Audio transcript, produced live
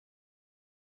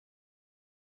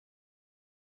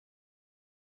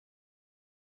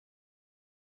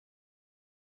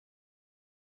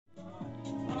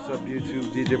up,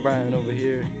 YouTube? DJ Brian over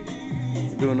here.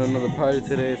 Doing another party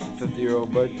today. It's the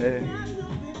 50-year-old birthday.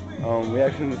 We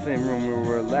actually in the same room we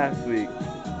were last week.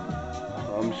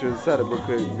 I'm sure the setup real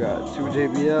quick. We got two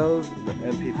JBLs, the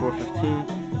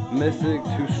MP415, Mystic,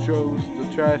 two strobes,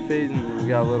 the tri-phase, and we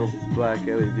got a little black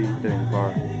LED thing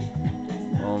bar.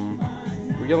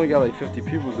 We only got like 50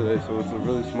 people today, so it's a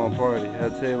really small party.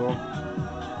 Head table,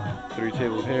 3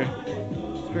 tables here.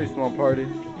 It's a pretty small party.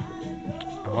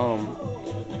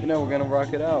 You know, we're gonna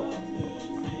rock it out.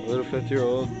 A little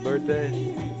 50-year-old birthday.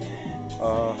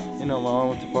 You know, my mom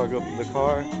went to park up the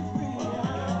car.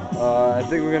 I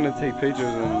think we're gonna take pictures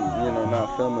and, you know,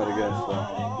 not film it, I guess. So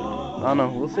I don't know.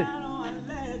 We'll see.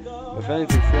 If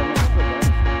anything, see you next time, right?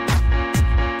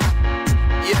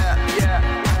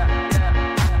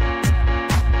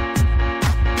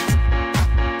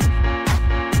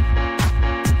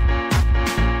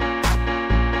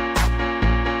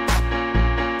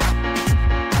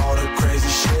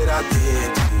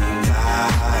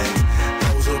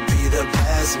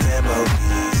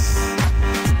 Memories.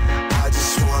 I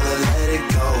just wanna let it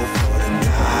go for the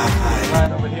night.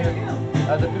 Right over here.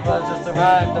 The people that just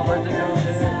arrived, the birthday girl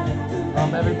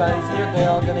here. Everybody's here. They're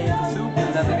all gonna eat the soup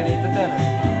and then they're gonna eat the dinner.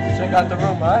 So check out the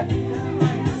room, alright?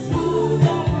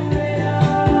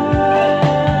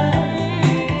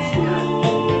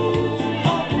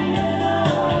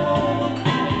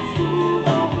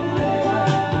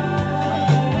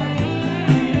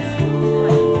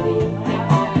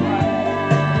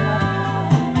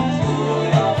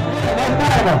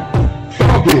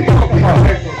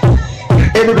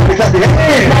 Everybody clap your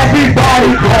hands. Everybody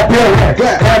clap your hands.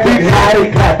 Everybody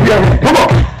clap your hands. Come on.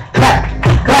 Clap,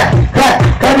 clap, clap.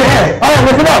 Clap your hands. All right,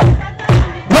 listen up.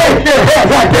 Raise your hands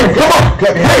like this. Come on.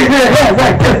 Clap your hands. Raise your hands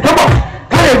like this. Come on.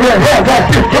 Raise your hands like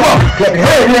this. Come on. Clap your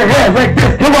hands. Raise your hands like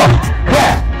this. Come on.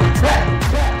 Clap, clap,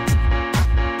 clap.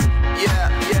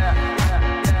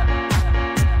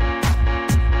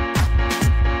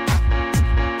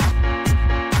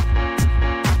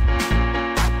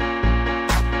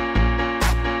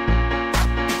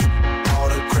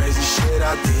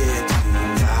 I did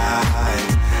tonight,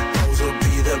 those will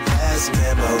be the best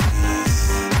memories.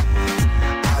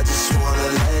 I just wanna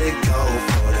let it go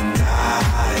for the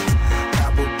night. That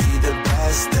would be the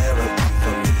best therapy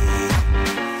for me.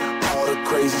 All the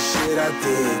crazy shit I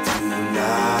did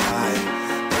tonight,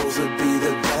 those will be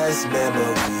the best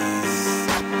memories.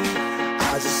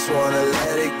 I just wanna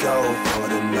let it go for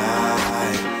the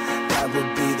night. That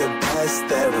would be the best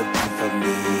therapy for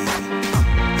me.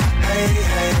 Hey,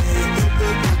 hey.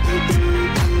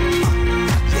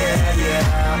 Yeah,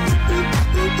 yeah.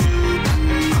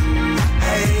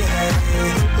 Hey, hey.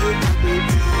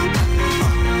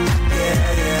 Yeah,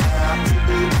 yeah.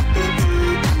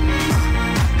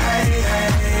 Hey,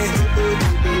 hey.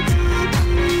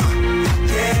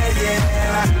 Yeah,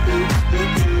 yeah.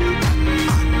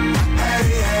 Hey,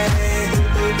 hey.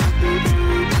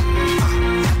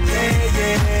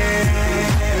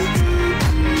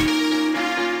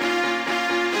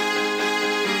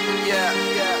 Yeah,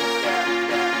 yeah.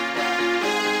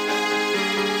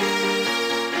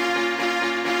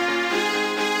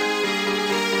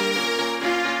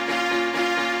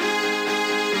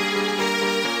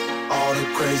 All the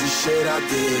crazy shit I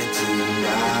did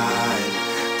tonight,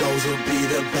 those will be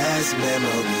the best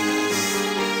memories.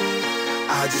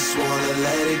 I just wanna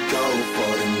let it go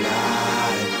for the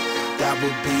night. That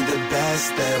would be the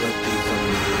best therapy for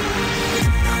me.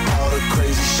 All the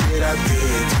crazy shit I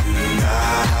did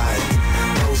tonight,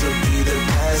 those will be the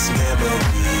best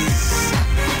memories.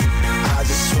 I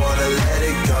just wanna let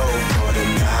it go for the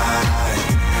night.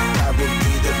 That would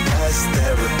be the best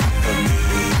therapy for me.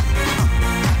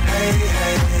 Hey,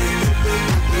 hey.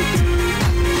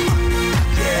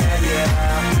 Yeah, yeah.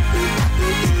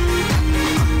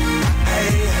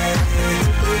 Hey, hey.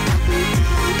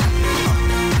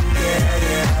 Yeah,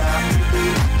 yeah.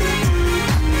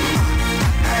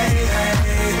 Hey, hey.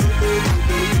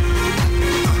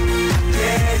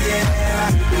 Yeah, yeah.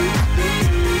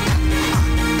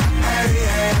 Hey,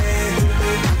 hey.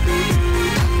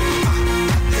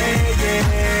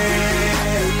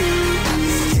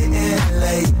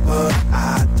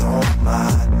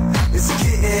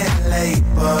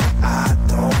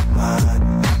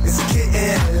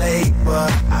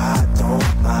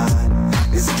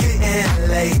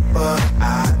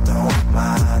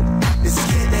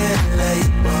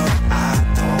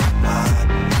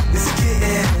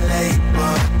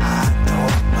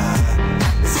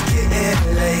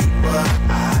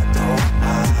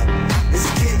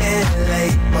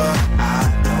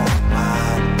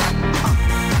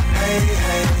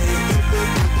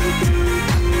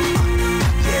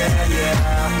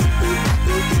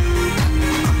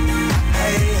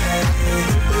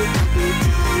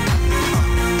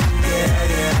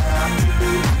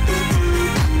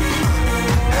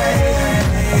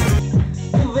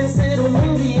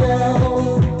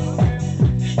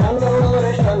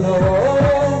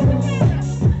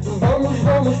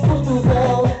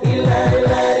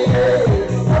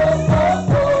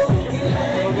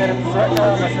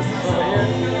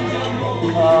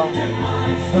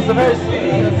 a very,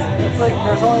 it's like,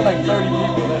 there's only like 30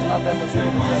 people, there's not that much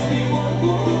people.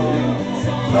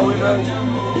 So we really,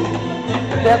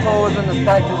 the dance hall wasn't as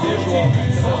packed as usual,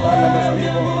 because there's not that much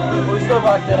people. But we still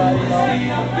rocked it out, you know.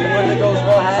 The window goes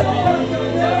well happy.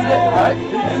 That's it,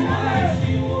 alright?